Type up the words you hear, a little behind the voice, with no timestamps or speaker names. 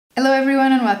Hello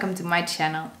everyone and welcome to my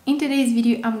channel. In today's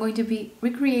video I'm going to be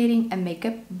recreating a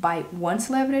makeup by one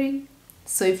celebrity.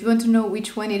 So if you want to know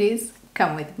which one it is,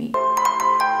 come with me.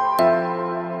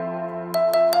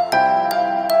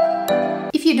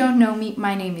 If you don't know me,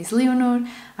 my name is Leonor.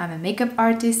 I'm a makeup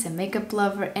artist, a makeup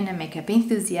lover and a makeup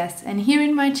enthusiast, and here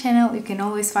in my channel you can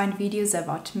always find videos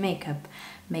about makeup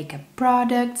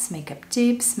products, makeup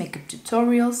tips, makeup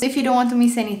tutorials. If you don't want to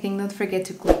miss anything, don't forget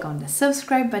to click on the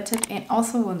subscribe button and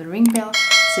also on the ring bell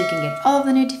so you can get all of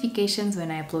the notifications when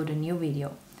I upload a new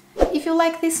video. If you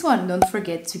like this one, don't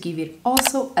forget to give it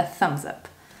also a thumbs up.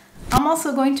 I'm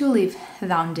also going to leave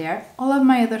down there all of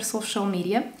my other social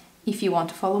media if you want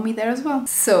to follow me there as well.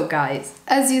 So guys,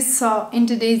 as you saw in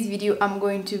today's video, I'm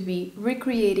going to be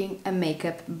recreating a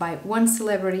makeup by one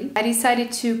celebrity. I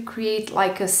decided to create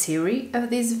like a series of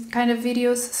these kind of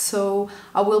videos, so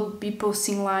I will be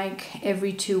posting like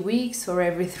every 2 weeks or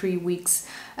every 3 weeks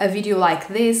a video like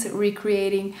this,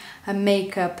 recreating a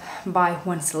makeup by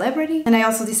one celebrity. And I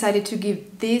also decided to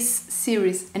give this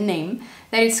series a name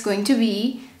that it's going to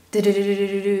be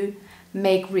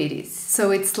MAKEBRITIES.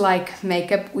 So it's like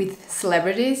makeup with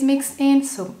celebrities mixed in,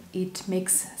 so it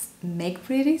makes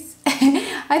MAKEBRITIES.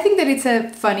 I think that it's a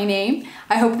funny name.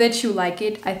 I hope that you like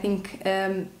it. I think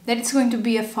that it's going to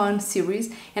be a fun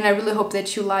series, and I really hope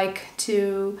that you like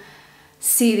to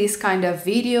see these kind of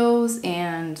videos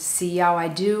and see how I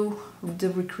do the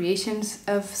recreations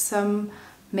of some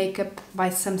makeup by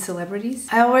some celebrities.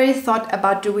 I already thought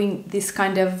about doing this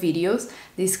kind of videos,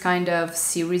 this kind of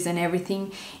series and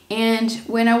everything, and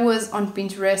when I was on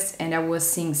Pinterest and I was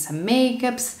seeing some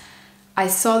makeups, I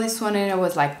saw this one and I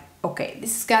was like, okay,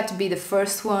 this has got to be the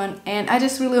first one, and I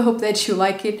just really hope that you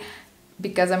like it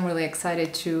because I'm really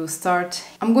excited to start.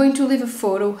 I'm going to leave a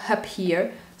photo up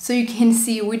here so you can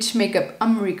see which makeup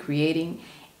I'm recreating,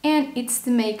 and it's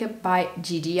the makeup by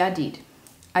Gigi Hadid.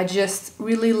 I just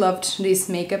really loved this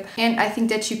makeup, and I think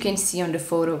that you can see on the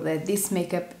photo that this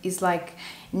makeup is like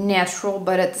natural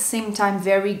but at the same time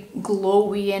very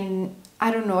glowy, and I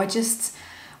don't know,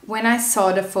 when I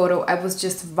saw the photo I was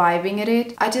just vibing at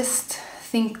it. I just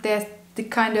think that the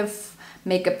kind of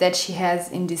makeup that she has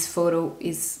in this photo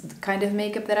is the kind of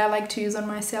makeup that I like to use on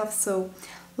myself, so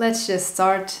let's just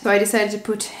start. So I decided to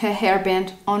put a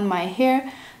hairband on my hair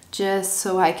just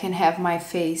so I can have my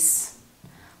face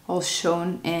all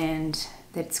shown and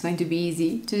that it's going to be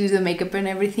easy to do the makeup and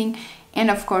everything, and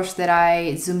of course that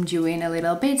I zoomed you in a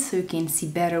little bit so you can see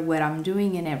better what I'm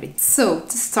doing and everything. So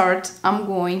to start, I'm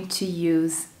going to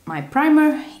use my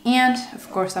primer, and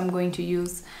of course I'm going to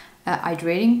use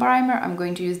hydrating primer. I'm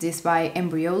going to use this by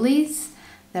Embryolisse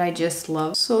that I just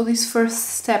love. So this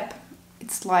first step,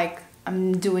 it's like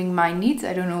I'm doing my needs.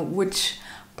 I don't know which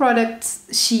products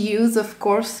she used, of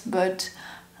course, but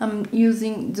I'm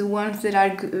using the ones that are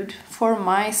good for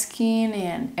my skin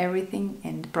and everything,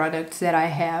 and the products that I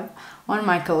have on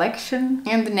my collection.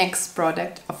 And the next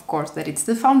product, of course, that it's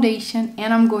the foundation,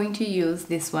 and I'm going to use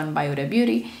this one by Huda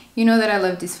Beauty. You know that I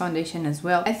love this foundation as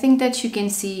well. I think that you can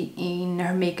see in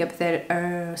her makeup that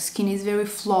her skin is very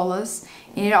flawless,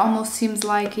 and it almost seems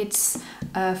like it's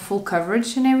full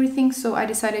coverage and everything, so I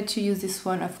decided to use this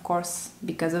one, of course,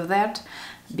 because of that,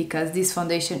 because this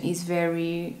foundation is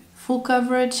very full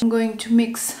coverage. I'm going to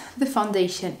mix the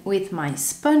foundation with my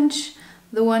sponge.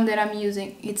 The one that I'm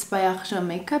using, it's by Arjan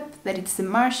Makeup, that it's the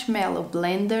Marshmallow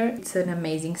Blender. It's an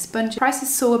amazing sponge. The price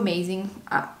is so amazing.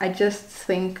 I just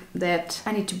think that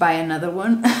I need to buy another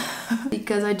one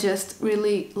because I just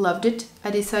really loved it.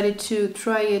 I decided to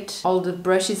try it, all the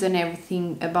brushes and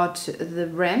everything about the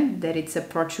brand, that it's a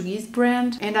Portuguese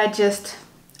brand, and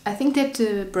I think that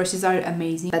the brushes are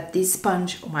amazing, but this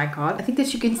sponge, oh my god, I think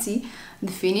that you can see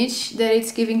the finish that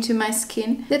it's giving to my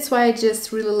skin. That's why I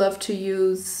just really love to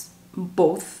use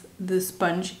both the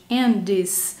sponge and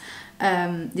this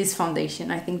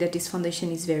foundation. I think that this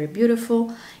foundation is very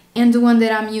beautiful, and the one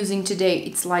that I'm using today,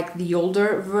 it's like the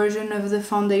older version of the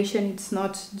foundation, it's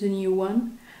not the new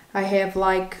one. I have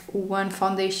like one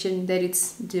foundation that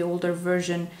it's the older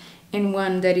version and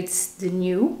one that it's the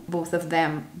new. Both of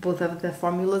the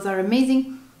formulas are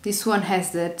amazing. This one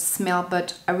has that smell,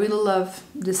 but I really love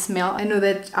the smell. I know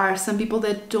that are some people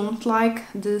that don't like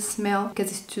the smell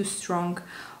because it's too strong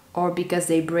or because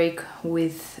they break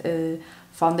with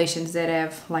foundations that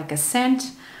have like a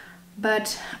scent,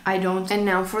 but I don't. And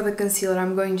now for the concealer,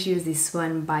 I'm going to use this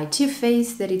one by Too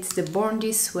Faced, that it's the Born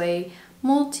This Way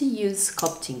Multi-Use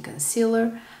Sculpting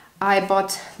Concealer. I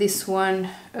bought this one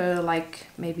like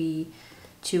maybe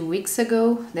 2 weeks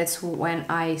ago. That's when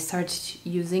I started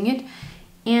using it,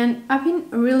 and I've been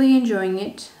really enjoying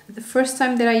it. The first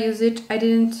time that I used it, I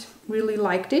didn't really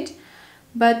liked it,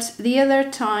 but the other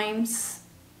times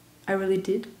I really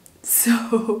did.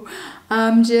 So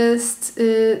I'm just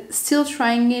still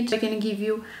trying it. I can give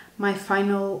you my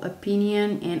final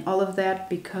opinion and all of that,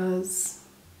 because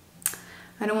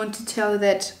I don't want to tell you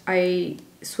that I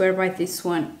swear by this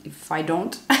one if I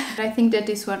don't. I think that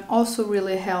this one also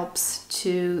really helps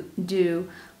to do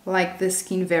like the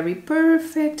skin very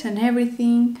perfect and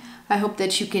everything. I hope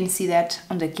that you can see that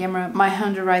on the camera. My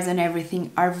under eyes and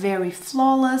everything are very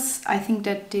flawless. I think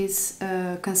that this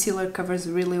concealer covers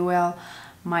really well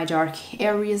my dark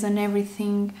areas and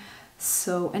everything.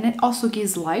 So, and it also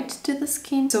gives light to the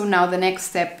skin. So now the next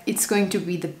step, it's going to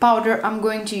be the powder. I'm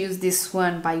going to use this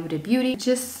one by Huda Beauty.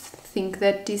 Just think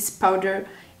that this powder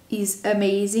is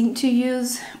amazing to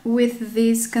use with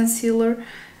this concealer.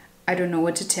 I don't know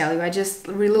what to tell you. I just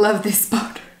really love this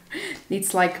powder.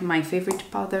 It's like my favorite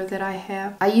powder that I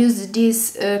have. I used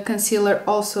this concealer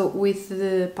also with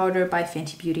the powder by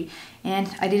Fenty Beauty, and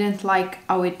I didn't like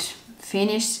how it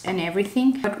finished and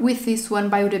everything, but with this one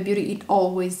by Huda Beauty it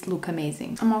always looks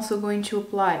amazing. I'm also going to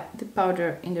apply the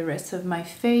powder in the rest of my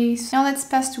face. Now let's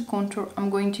pass to contour. I'm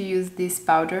going to use this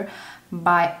powder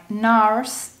by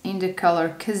NARS in the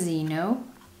color Casino.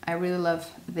 I really love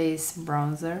this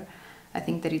bronzer. I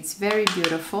think that it's very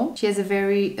beautiful. She has a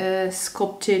very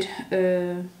sculpted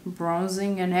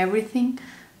bronzing and everything,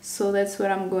 so that's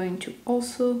what I'm going to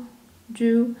also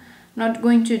do. Not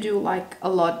going to do like a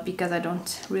lot, because I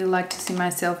don't really like to see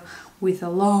myself with a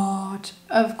lot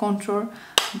of contour,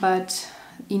 but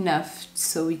enough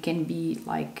so we can be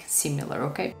like similar,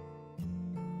 okay?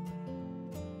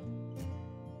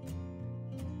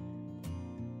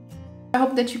 I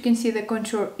hope that you can see the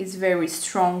contour is very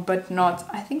strong, but not,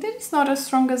 I think that it's not as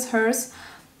strong as hers,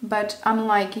 but I'm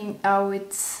liking how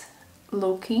it's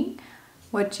looking.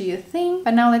 What do you think?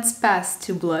 But now let's pass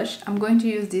to blush. I'm going to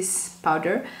use this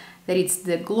powder, that it's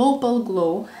the Global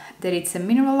Glow, that it's a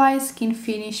mineralized skin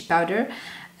finish powder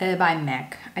by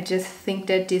MAC. I just think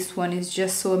that this one is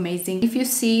just so amazing. If you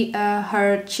see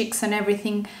her cheeks and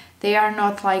everything, they are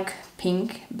not like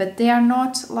pink, but they are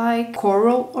not like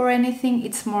coral or anything.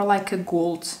 It's more like a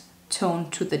gold tone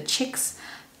to the cheeks,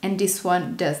 and this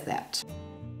one does that.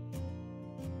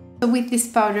 So with this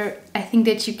powder, I think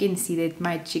that you can see that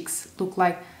my cheeks look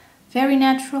like very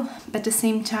natural, but at the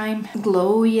same time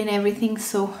glowy and everything.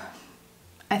 So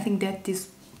I think that this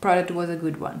product was a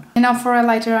good one. And now for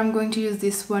highlighter, I'm going to use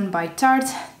this one by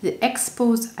Tarte, the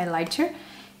Expose highlighter.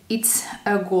 It's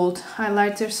a gold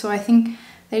highlighter, so I think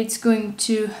that it's going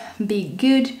to be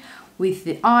good with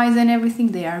the eyes and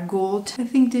everything. They are gold. I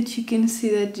think that you can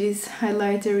see that this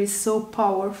highlighter is so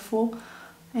powerful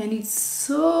and it's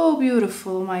so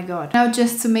beautiful. Oh my god. Now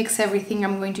just to mix everything,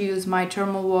 I'm going to use my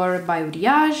thermal water by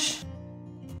Uriage.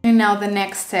 And now the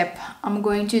next step, I'm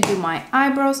going to do my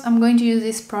eyebrows. I'm going to use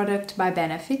this product by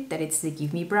Benefit, that it's the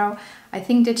Give Me Brow. I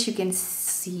think that you can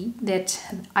see that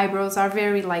eyebrows are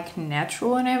very like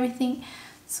natural and everything.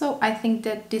 So I think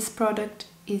that this product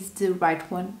is the right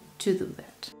one to do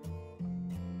that.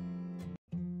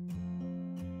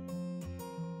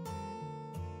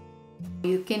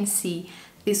 You can see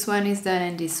this one is done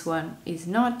and this one is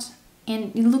not,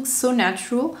 and it looks so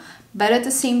natural, but at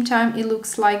the same time it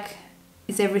looks like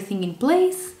is everything in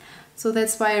place. So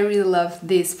that's why I really love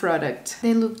this product.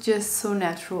 They look just so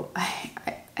natural.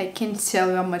 I can't tell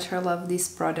you how much I love this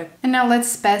product. And now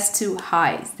let's pass to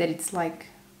highs, that it's like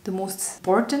the most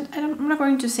important, I'm not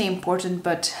going to say important,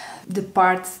 but the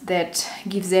part that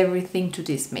gives everything to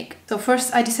this makeup. So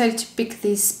first I decided to pick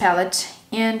this palette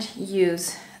and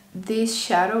use this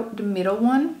shadow, the middle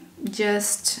one,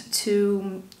 just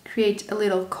to create a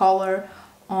little color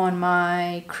on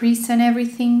my crease and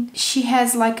everything. She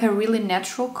has like a really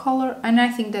natural color, and I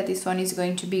think that this one is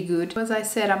going to be good. As I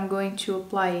said, I'm going to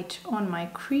apply it on my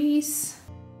crease.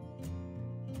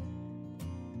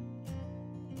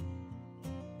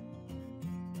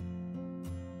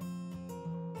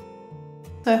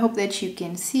 So I hope that you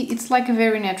can see. It's like a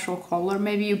very natural color.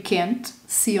 Maybe you can't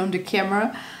see on the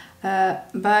camera,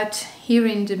 but here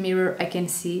in the mirror I can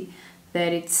see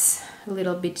that it's a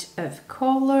little bit of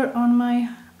color on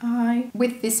my eye.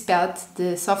 With this palette,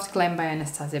 the Soft Glam by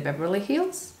Anastasia Beverly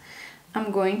Hills,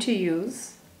 I'm going to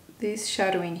use this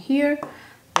shadow in here,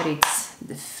 but it's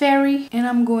the Fairy, and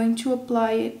I'm going to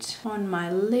apply it on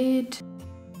my lid.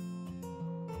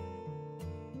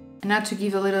 And now to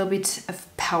give a little bit of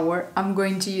power, I'm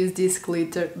going to use this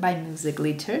glitter by Musa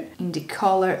Glitter in the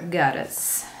color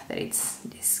Goddess, that it's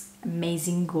this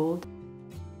amazing gold.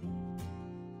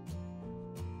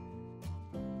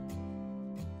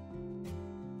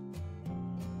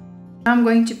 I'm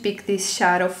going to pick this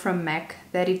shadow from MAC,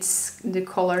 that it's the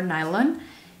color Nylon,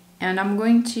 and I'm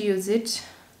going to use it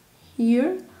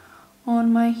here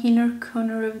on my inner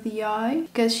corner of the eye,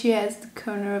 because she has the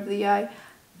corner of the eye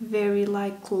very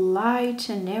like light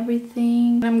and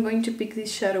everything. I'm going to pick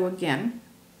this shadow again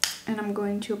and I'm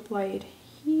going to apply it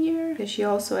here because she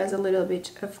also has a little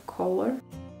bit of color.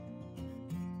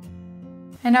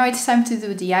 And now it's time to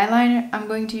do the eyeliner. I'm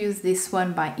going to use this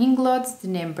one by Inglots, the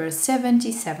number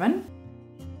 77.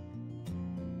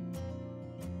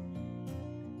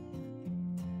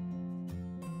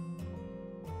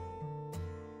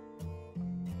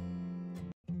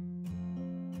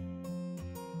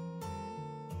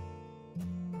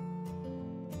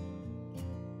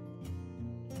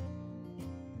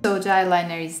 So the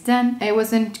eyeliner is done. I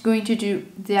wasn't going to do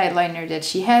the eyeliner that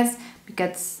she has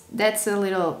because that's a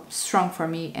little strong for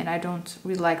me and I don't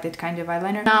really like that kind of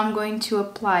eyeliner. Now I'm going to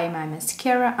apply my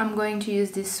mascara. I'm going to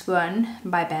use this one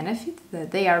by Benefit, the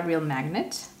They Are Real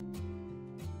Magnet.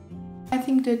 I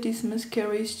think that this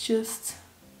mascara is just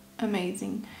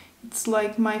amazing. It's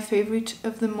like my favorite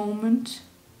of the moment.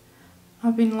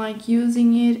 I've been like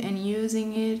using it and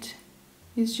using it.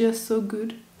 It's just so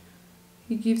good.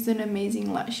 It gives an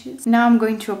amazing lashes. Now I'm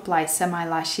going to apply some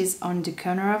eyelashes on the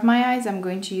corner of my eyes. I'm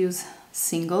going to use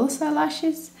Singles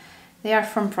eyelashes. They are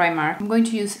from Primark. I'm going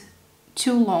to use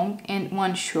 2 long and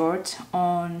 1 short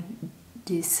on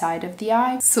this side of the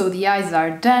eye. So the eyes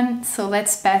are done. So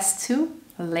let's pass to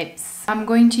lips. I'm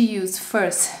going to use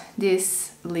first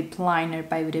this lip liner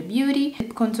by Huda Beauty.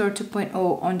 Lip Contour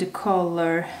 2.0 on the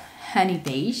color Honey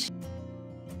Beige.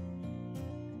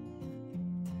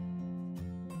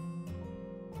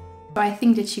 I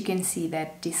think that you can see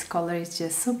that this color is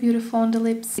just so beautiful on the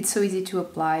lips. It's so easy to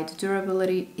apply, the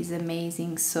durability is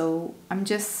amazing, so I'm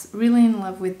just really in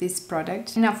love with this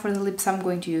product. Now for the lips I'm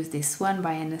going to use this one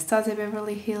by Anastasia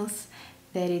Beverly Hills.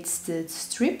 That it's the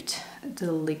Stripped,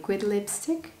 the liquid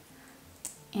lipstick.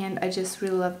 And I just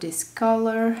really love this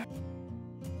color.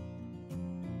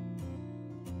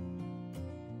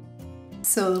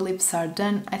 So the lips are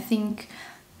done. I think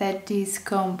that this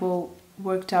combo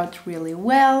worked out really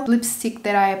well. The lipstick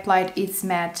that I applied is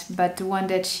matte, but the one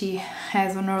that she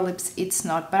has on her lips it's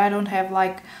not. But I don't have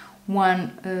like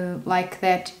one like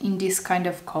that in this kind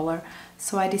of color,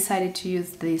 so I decided to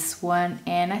use this one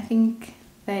and I think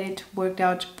that it worked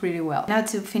out pretty well. Now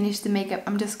to finish the makeup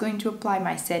I'm just going to apply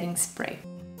my setting spray.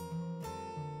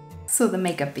 So the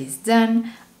makeup is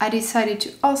done. I decided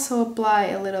to also apply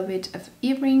a little bit of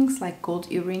earrings, like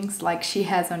gold earrings like she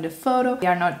has on the photo. They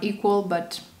are not equal,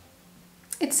 but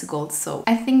it's gold, so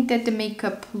I think that the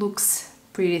makeup looks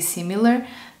pretty similar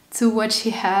to what she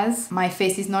has. My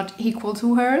face is not equal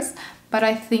to hers, but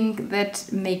I think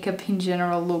that makeup in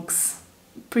general looks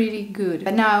pretty good.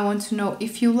 But now I want to know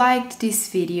if you liked this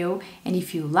video and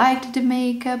if you liked the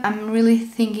makeup. I'm really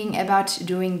thinking about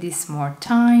doing this more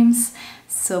times,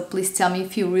 so please tell me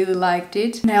if you really liked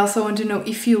it. And I also want to know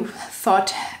if you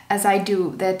thought, as I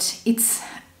do, that it's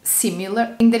similar.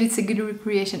 I think that it's a good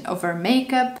recreation of her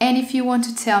makeup. And if you want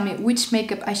to tell me which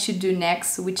makeup I should do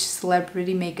next, which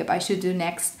celebrity makeup I should do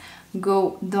next,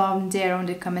 go down there on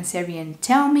the comments area and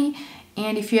tell me.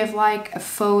 And if you have like a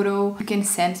photo, you can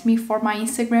send me for my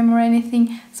Instagram or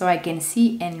anything so I can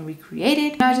see and recreate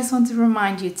it. And I just want to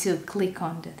remind you to click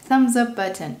on the thumbs up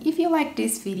button if you like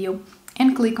this video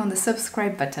and click on the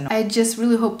subscribe button. I just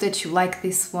really hope that you like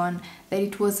this one, that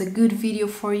it was a good video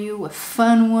for you, a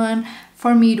fun one.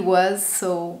 For me it was,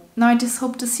 so now I just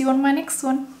hope to see you on my next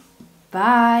one.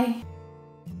 Bye!